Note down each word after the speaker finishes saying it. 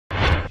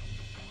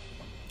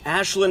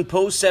Ashland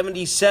Post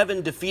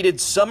 77 defeated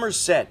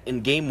Somerset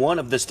in Game 1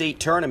 of the state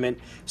tournament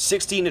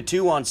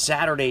 16-2 on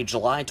Saturday,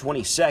 July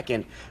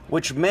 22nd,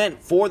 which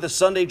meant for the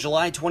Sunday,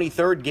 July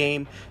 23rd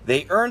game,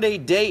 they earned a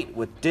date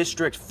with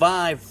District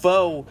 5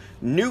 foe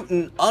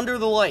Newton under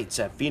the lights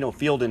at Pheno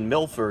Field in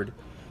Milford.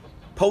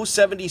 Post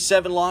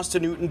 77 lost to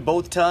Newton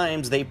both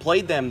times they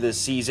played them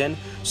this season,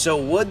 so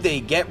would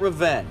they get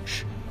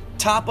revenge?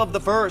 Top of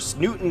the first,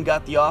 Newton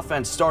got the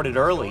offense started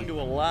early. Going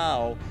to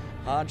allow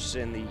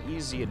Hodgson the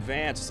easy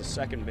advance to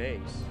second base.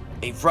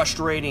 A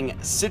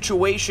frustrating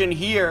situation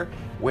here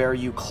where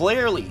you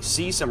clearly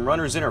see some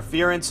runner's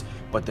interference,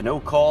 but the no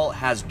call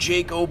has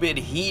Jake Obid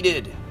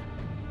heated.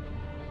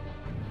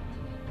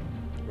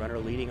 Runner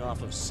leading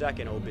off of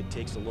second, Obid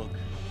takes a look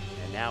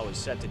and now is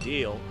set to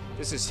deal.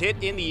 This is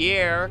hit in the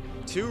air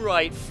to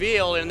right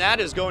field, and that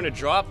is going to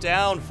drop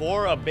down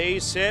for a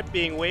base hit.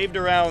 Being waved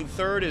around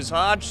third is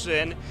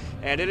Hodgson,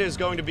 and it is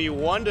going to be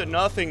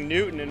 1-0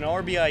 Newton, an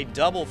RBI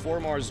double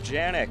for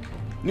Marzjanek.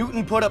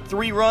 Newton put up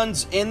 3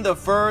 runs in the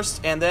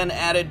first and then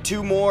added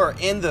 2 more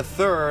in the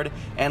third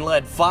and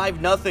led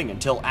 5-0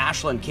 until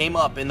Ashland came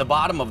up in the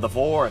bottom of the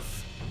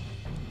fourth.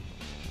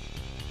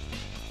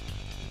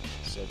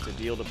 Set to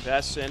deal to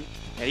Pessin,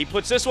 and he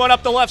puts this one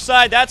up the left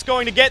side. That's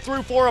going to get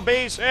through for a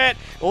base hit.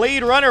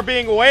 Lead runner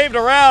being waved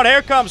around.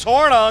 Here comes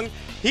Hornung.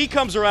 He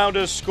comes around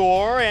to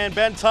score, and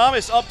Ben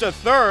Thomas up to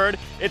third.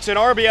 It's an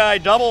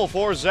RBI double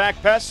for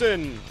Zach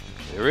Pessin.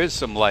 There is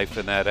some life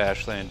in that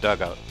Ashland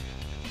dugout.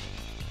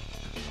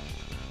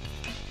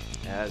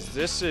 As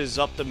this is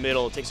up the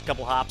middle, it takes a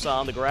couple hops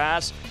on the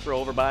grass, throw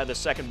over by the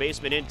second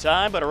baseman in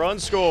time, but a run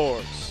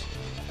scores.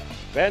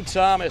 Ben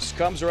Thomas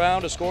comes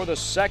around to score the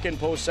second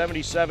Post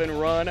 77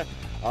 run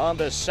on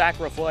the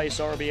sacrifice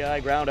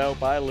RBI ground out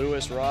by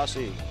Lewis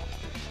Rossi.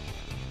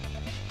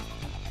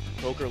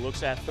 Coker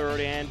looks at third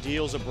and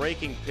deals a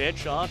breaking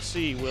pitch.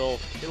 Otzi will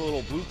get a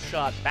little bloop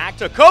shot back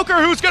to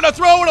Coker, who's going to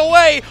throw it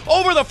away.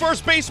 Over the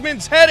first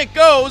baseman's head it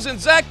goes, and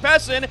Zach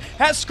Pessin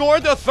has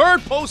scored the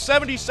third Post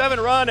 77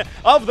 run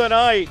of the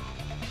night.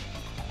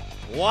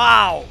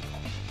 Wow.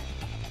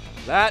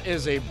 That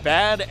is a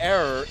bad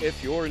error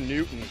if you're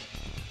Newton.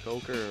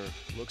 Coker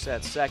looks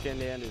at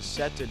second and is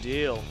set to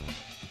deal.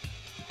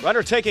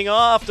 Runner taking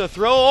off to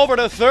throw over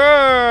to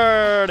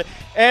third,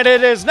 and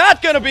it is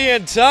not going to be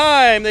in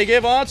time. They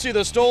give Otzi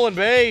the stolen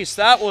base.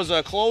 That was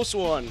a close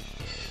one.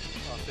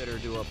 Off hitter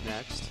due up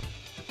next.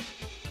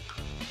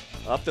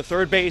 Up the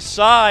third base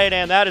side,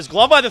 and that is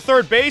gloved by the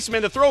third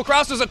baseman. The throw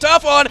across is a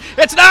tough one.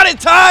 It's not in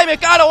time. It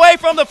got away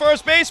from the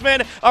first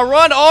baseman. A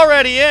run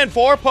already in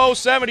for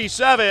Post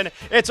 77.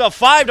 It's a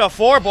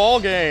 5-4 ball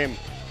game.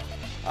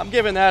 I'm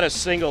giving that a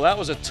single. That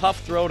was a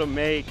tough throw to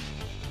make.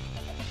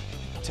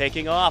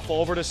 Taking off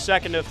over to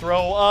second to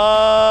throw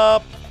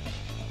up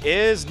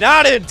is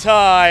not in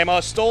time.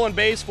 A stolen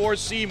base for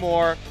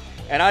Seymour,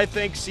 and I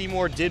think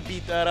Seymour did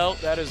beat that out.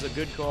 That is a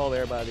good call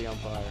there by the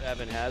umpire.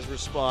 Evan has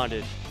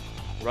responded.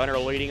 Runner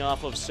leading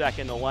off of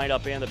second, the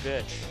lineup and the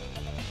pitch.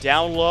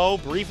 Down low,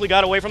 briefly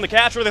got away from the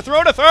catcher. The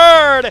throw to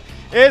third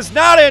is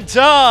not in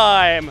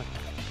time.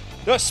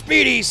 The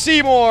speedy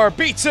Seymour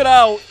beats it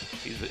out.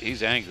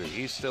 He's angry.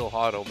 He's still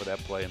hot over that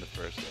play in the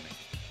first inning.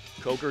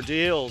 Coker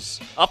deals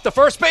up the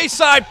first base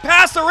side,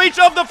 past the reach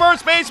of the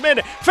first baseman.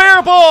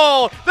 Fair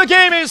ball. The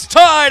game is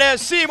tied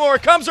as Seymour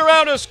comes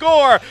around to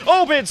score.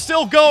 Obid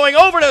still going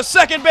over to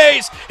second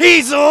base.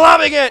 He's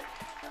loving it.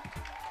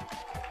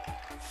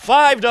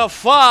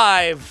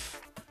 5-5.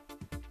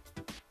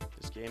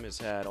 This game has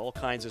had all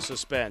kinds of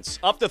suspense.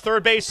 Up the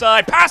third base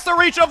side, past the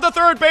reach of the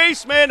third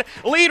baseman.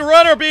 Lead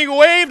runner being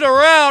waved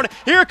around.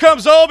 Here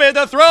comes Obid.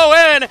 The throw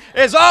in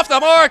is off the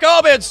mark.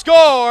 Obid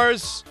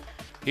scores.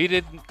 He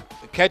didn't.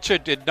 Catcher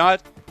did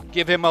not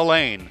give him a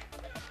lane.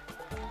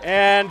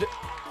 And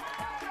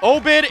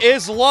Obid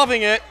is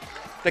loving it.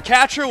 The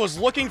catcher was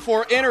looking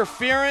for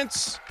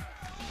interference,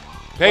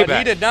 Payback. but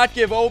he did not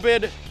give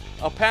Obid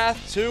a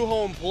path to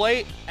home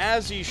plate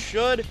as he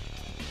should.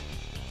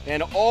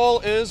 And all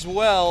is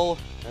well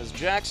as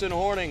Jackson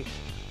Horning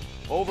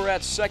over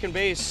at second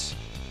base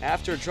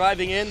after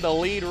driving in the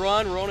lead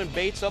run. Ronan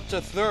Bates up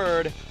to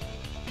third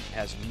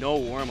has no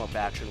warm-up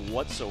action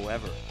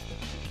whatsoever.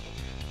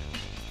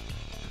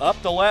 Up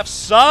the left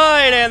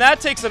side, and that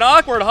takes an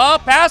awkward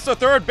hop past the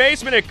third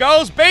baseman. It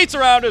goes. Bates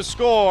around to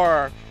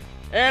score.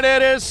 And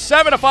it is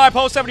 7-5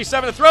 Post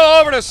 77. The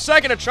throw over to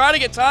second to try to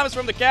get Thomas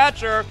from the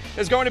catcher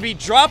is going to be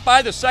dropped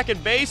by the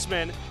second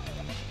baseman.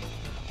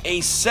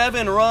 A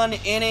 7-run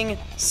inning,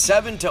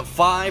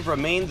 7-5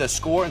 remained the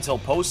score until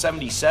Post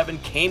 77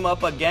 came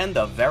up again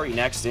the very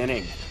next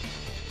inning.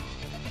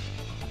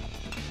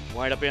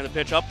 Wind up in the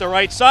pitch up the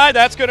right side.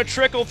 That's going to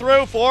trickle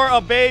through for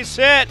a base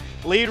hit.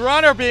 Lead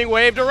runner being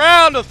waved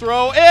around. The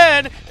throw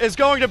in is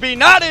going to be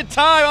not in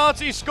time.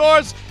 Otzi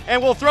scores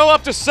and will throw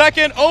up to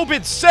second.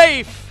 Obid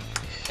safe.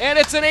 And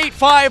it's an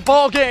 8-5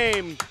 ball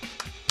game.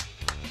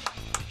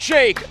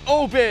 Jake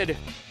Obid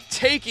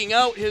taking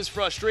out his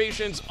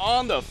frustrations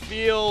on the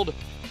field,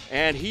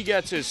 and he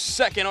gets his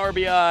second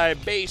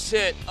RBI base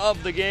hit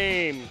of the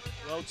game.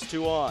 Routes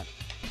 2 on.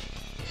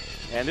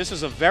 And this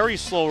is a very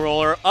slow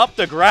roller up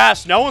the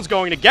grass. No one's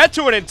going to get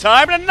to it in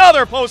time. And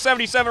another post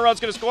 77 run's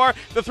going to score.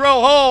 The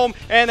throw home,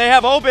 and they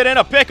have Obed in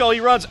a pickle. He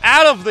runs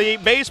out of the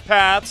base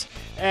paths,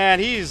 and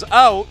he's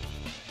out.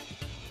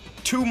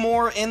 2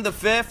 more in the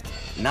 5th,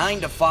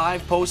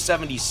 9-5, post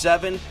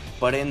 77.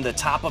 But in the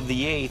top of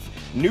the 8th,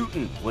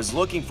 Newton was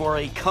looking for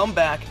a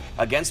comeback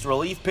against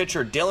relief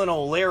pitcher Dylan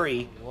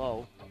O'Leary.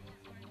 Hello.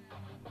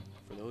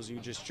 For those of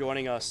you just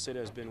joining us, it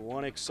has been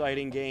one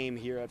exciting game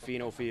here at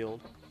Pheno Field.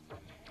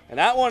 And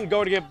that one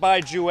going to get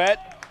by Jouett.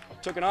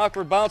 Took an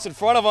awkward bounce in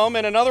front of him,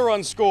 and another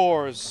run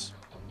scores.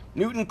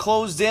 Newton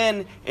closed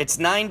in. It's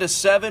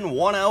 9-7,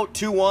 1 out,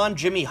 2 on.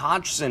 Jimmy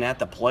Hodgson at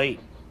the plate.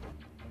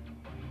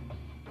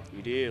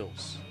 He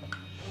deals.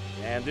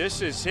 And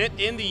this is hit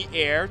in the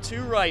air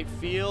to right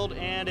field,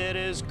 and it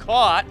is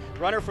caught.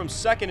 Runner from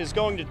second is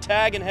going to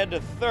tag and head to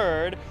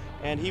third,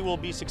 and he will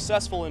be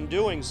successful in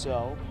doing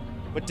so.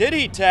 But did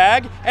he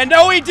tag? And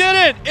no, he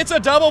didn't! It's a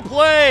double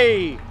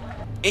play!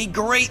 A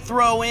great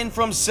throw in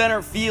from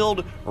center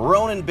field.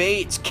 Ronan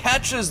Bates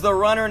catches the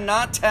runner,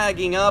 not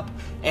tagging up,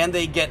 and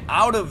they get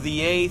out of the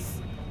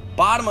 8th.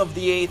 Bottom of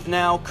the 8th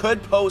now.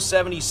 Could post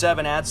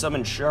 77 add some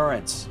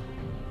insurance?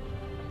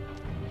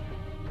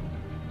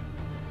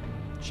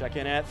 Check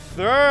in at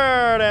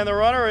third, and the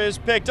runner is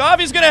picked off.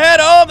 He's going to head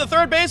home. The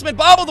third baseman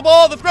bobbled the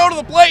ball. The throw to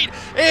the plate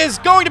is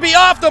going to be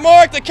off the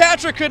mark. The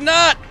catcher could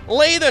not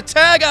lay the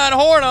tag on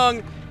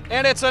Hornung,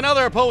 and it's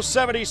another post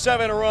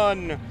 77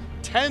 run.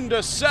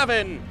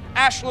 10-7,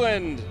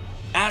 Ashland.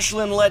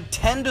 Ashland led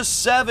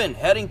 10-7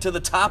 heading to the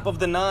top of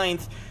the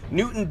 9th.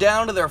 Newton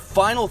down to their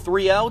final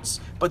 3 outs,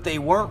 but they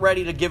weren't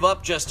ready to give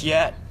up just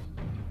yet.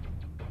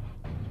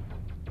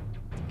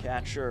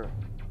 Catcher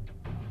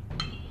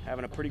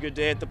having a pretty good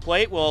day at the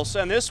plate. We'll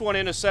send this one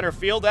into center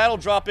field. That'll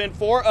drop in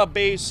for a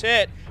base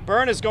hit.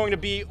 Byrne is going to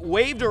be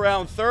waved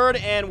around third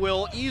and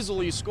will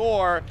easily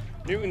score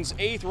Newton's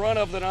 8th run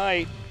of the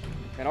night.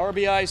 An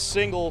RBI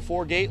single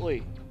for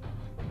Gately.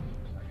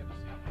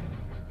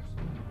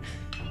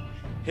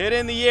 Hit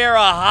in the air, a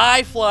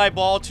high fly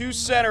ball to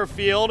center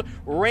field,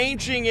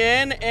 ranging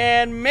in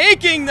and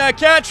making the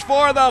catch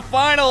for the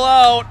final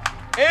out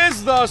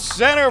is the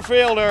center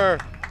fielder.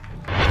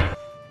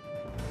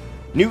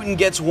 Newton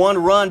gets 1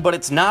 run, but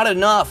it's not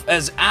enough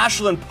as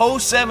Ashland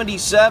post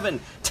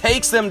 77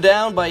 takes them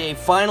down by a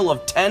final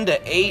of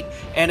 10-8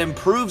 and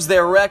improves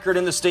their record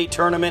in the state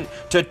tournament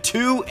to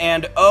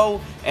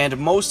 2-0 and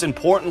most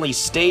importantly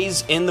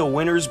stays in the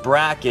winner's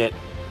bracket.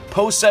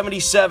 Post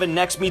 77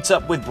 next meets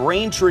up with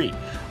Braintree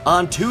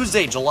on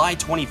Tuesday, July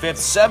 25th,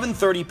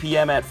 7:30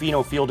 p.m. at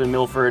Pheno Field in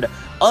Milford,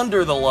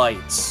 under the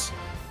lights.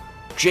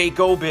 Jake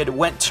Obed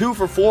went 2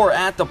 for 4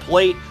 at the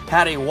plate,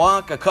 had a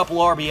walk, a couple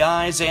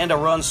RBIs, and a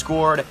run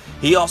scored.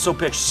 He also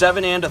pitched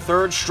 7 and a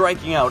third,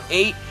 striking out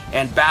 8,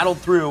 and battled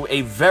through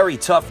a very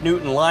tough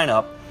Newton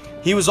lineup.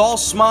 He was all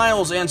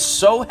smiles and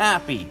so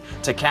happy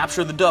to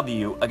capture the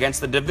W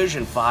against the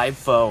Division 5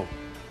 foe.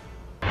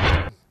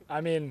 I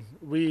mean,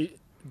 we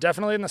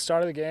definitely in the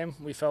start of the game,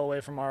 we fell away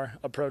from our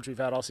approach we've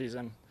had all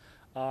season.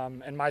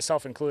 And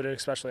myself included,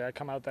 especially. I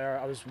come out there,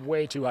 I was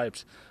way too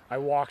hyped. I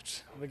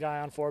walked the guy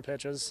on 4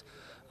 pitches.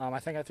 I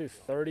think I threw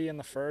 30 in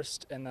the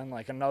first and then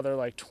like another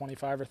like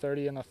 25 or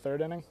 30 in the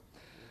third inning.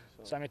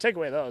 So, I mean, take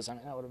away those. I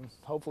mean, I would have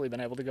hopefully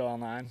been able to go all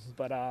 9.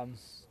 But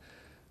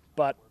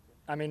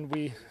I mean,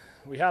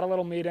 we had a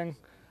little meeting.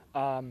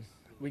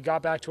 We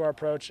got back to our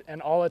approach,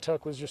 and all it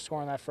took was just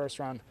scoring that first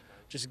run,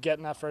 just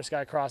getting that first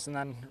guy across, and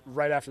then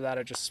right after that,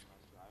 it just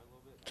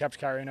kept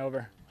carrying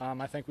over.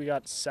 I think we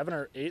got 7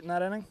 or 8 in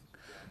that inning.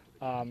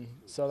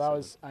 So that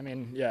was, I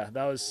mean, yeah,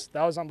 that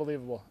was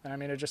unbelievable. And I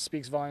mean, it just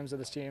speaks volumes of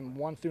this team.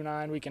 1 through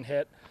 9, we can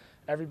hit.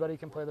 Everybody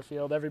can play the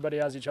field. Everybody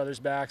has each other's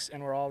backs,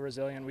 and we're all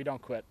resilient. We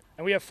don't quit.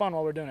 And we have fun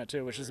while we're doing it,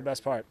 too, which is the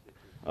best part.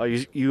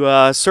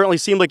 You certainly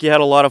seemed like you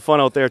had a lot of fun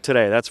out there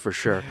today, that's for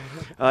sure.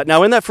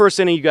 Now, in that first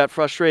inning, you got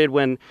frustrated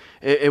when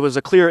it was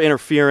a clear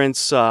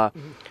interference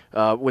with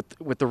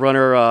the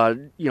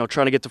runner,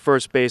 trying to get to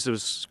first base. There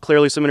was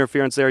clearly some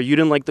interference there. You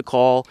didn't like the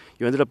call.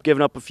 You ended up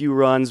giving up a few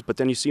runs, but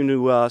then you seemed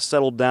to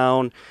settle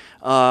down.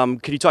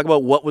 Could you talk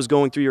about what was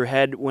going through your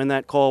head when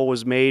that call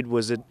was made?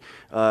 Was it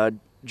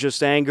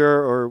just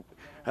anger, or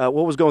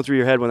what was going through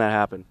your head when that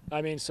happened?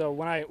 I mean, so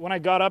when I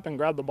got up and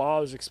grabbed the ball,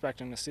 I was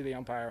expecting to see the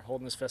umpire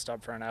holding his fist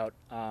up for an out.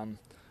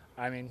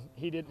 I mean,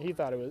 he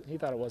thought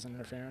it wasn't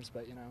interference,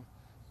 but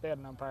they had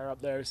an umpire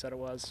up there who said it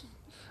was.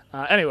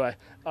 Anyway,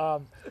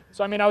 so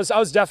I mean, I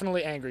was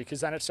definitely angry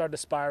because then it started to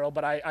spiral.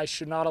 But I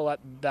should not have let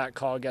that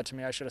call get to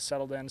me. I should have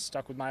settled in,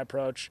 stuck with my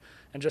approach,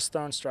 and just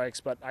thrown strikes.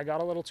 But I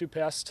got a little too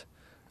pissed,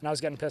 and I was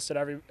getting pissed at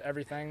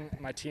everything.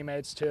 My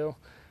teammates too.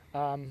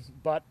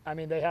 But I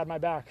mean, they had my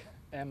back,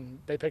 and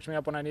they picked me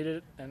up when I needed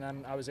it, and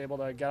then I was able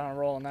to get on a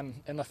roll. And then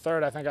in the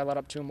third, I think I let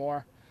up 2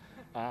 more,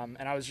 and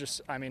I was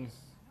just, I mean,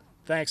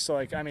 thanks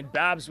to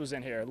Babs was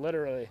in here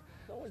literally.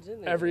 No one's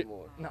in there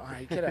anymore. No, all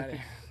right, get out of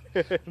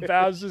here.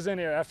 Babs was in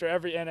here after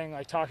every inning,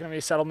 talking to me,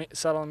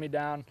 settling me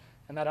down,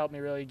 and that helped me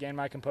really gain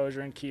my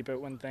composure and keep it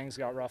when things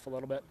got rough a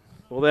little bit.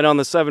 Well, then on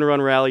the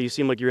 7-run rally, you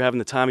seemed like you were having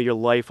the time of your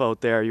life out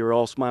there. You were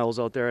all smiles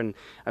out there, and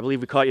I believe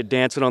we caught you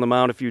dancing on the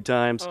mound a few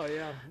times. Oh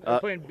yeah, I was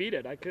playing Beat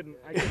It. I could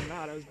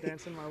not. I was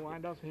dancing my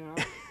wind-up, you know.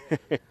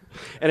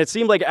 And it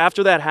seemed like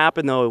after that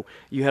happened, though,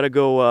 you had to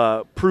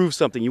go prove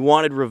something. You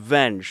wanted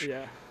revenge.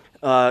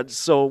 Yeah.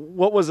 So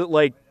what was it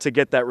like to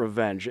get that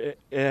revenge? It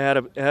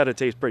had to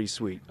taste pretty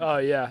sweet. Oh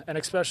yeah, and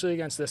especially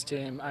against this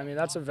team. I mean,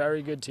 that's a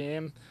very good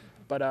team,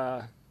 but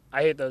I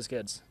hate those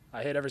kids.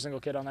 I hate every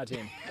single kid on that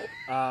team.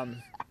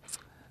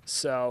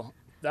 So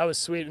that was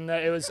sweet, and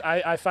it was.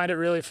 I find it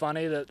really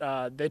funny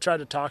that they tried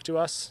to talk to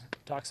us,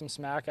 talk some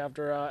smack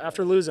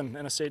after losing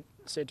in a state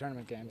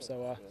tournament game.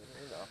 So.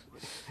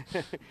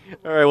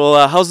 All right.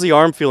 Well, how's the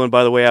arm feeling,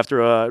 by the way,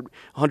 after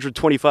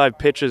 125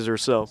 pitches or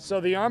so?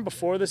 So the arm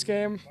before this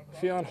game,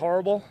 feeling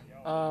horrible.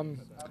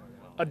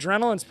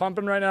 Adrenaline's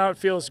pumping right now. It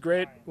feels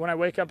great. When I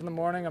wake up in the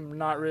morning,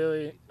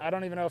 I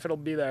don't even know if it'll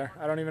be there.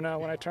 I don't even know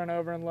when I turn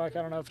over and look.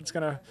 I don't know if it's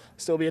going to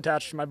still be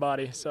attached to my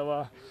body.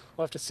 So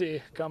we'll have to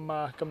see come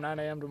 9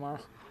 a.m. tomorrow.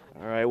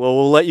 All right. Well,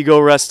 we'll let you go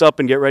rest up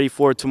and get ready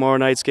for tomorrow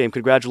night's game.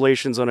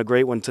 Congratulations on a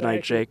great one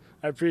tonight, Jake.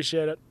 I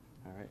appreciate it.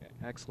 All right.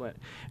 Excellent.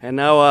 And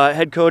now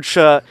head coach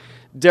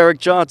Derek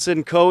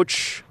Johnson.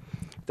 Coach,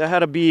 that had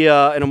to be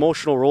an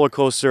emotional roller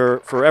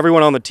coaster for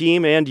everyone on the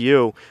team and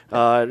you.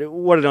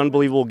 What an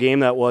unbelievable game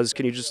that was.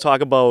 Can you just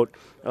talk about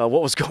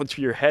what was going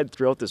through your head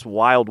throughout this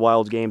wild,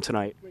 wild game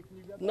tonight?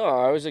 No,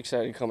 I was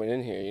excited coming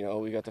in here. You know,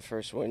 we got the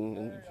first win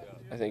in,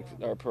 I think,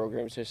 our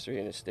program's history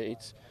in the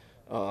States.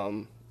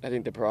 I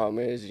think the problem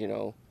is, you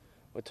know,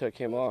 what took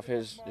him off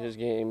his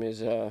game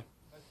is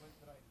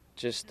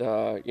just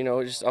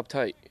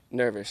uptight,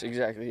 nervous.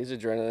 Exactly. His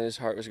adrenaline, his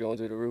heart was going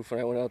through the roof when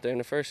I went out there in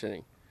the first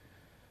inning.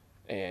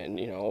 And,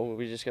 you know,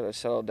 we just got to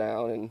settle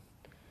down and,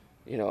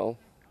 you know,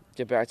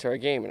 get back to our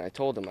game. And I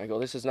told them, I go,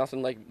 this is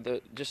nothing like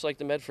just like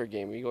the Medford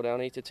game where you go down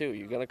 8-2.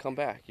 You're going to come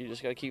back. You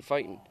just got to keep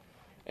fighting.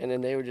 And then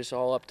they were just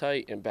all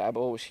uptight, and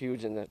Babbo was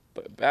huge.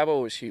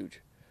 Babbo was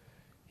huge.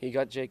 He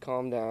got Jake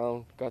calmed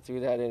down, got through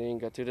that inning,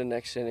 got through the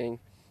next inning.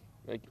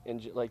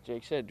 Like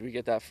Jake said, we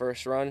get that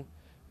first run,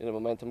 and the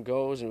momentum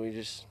goes, and we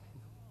just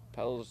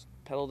pedal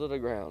to the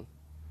ground.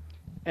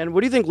 And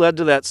what do you think led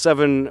to that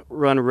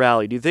 7-run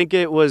rally? Do you think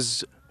it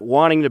was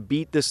wanting to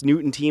beat this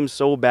Newton team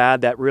so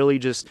bad that really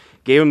just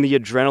gave him the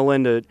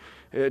adrenaline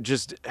to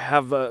just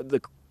have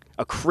a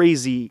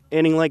crazy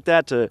inning like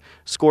that to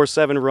score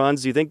 7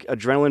 runs? Do you think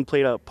adrenaline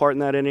played a part in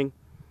that inning?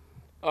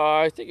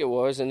 I think it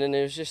was, and then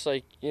it was just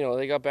like, you know,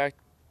 they got back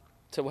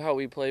to how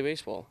we play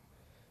baseball.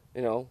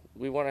 You know,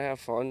 we want to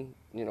have fun.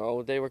 You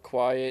know, they were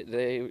quiet.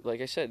 They,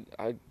 like I said,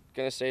 I'm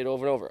going to say it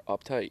over and over,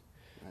 uptight.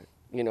 Right.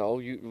 You know,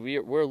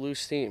 we're a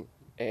loose team.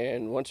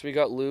 And once we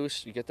got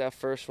loose, you get that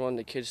first one,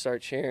 the kids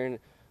start cheering,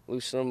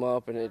 loosen them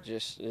up, and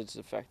it's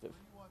effective.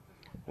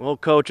 Well,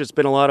 Coach, it's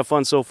been a lot of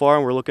fun so far,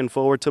 and we're looking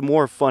forward to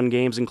more fun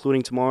games,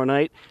 including tomorrow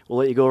night. We'll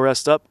let you go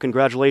rest up.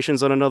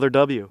 Congratulations on another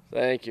W.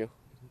 Thank you.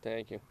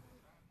 Thank you.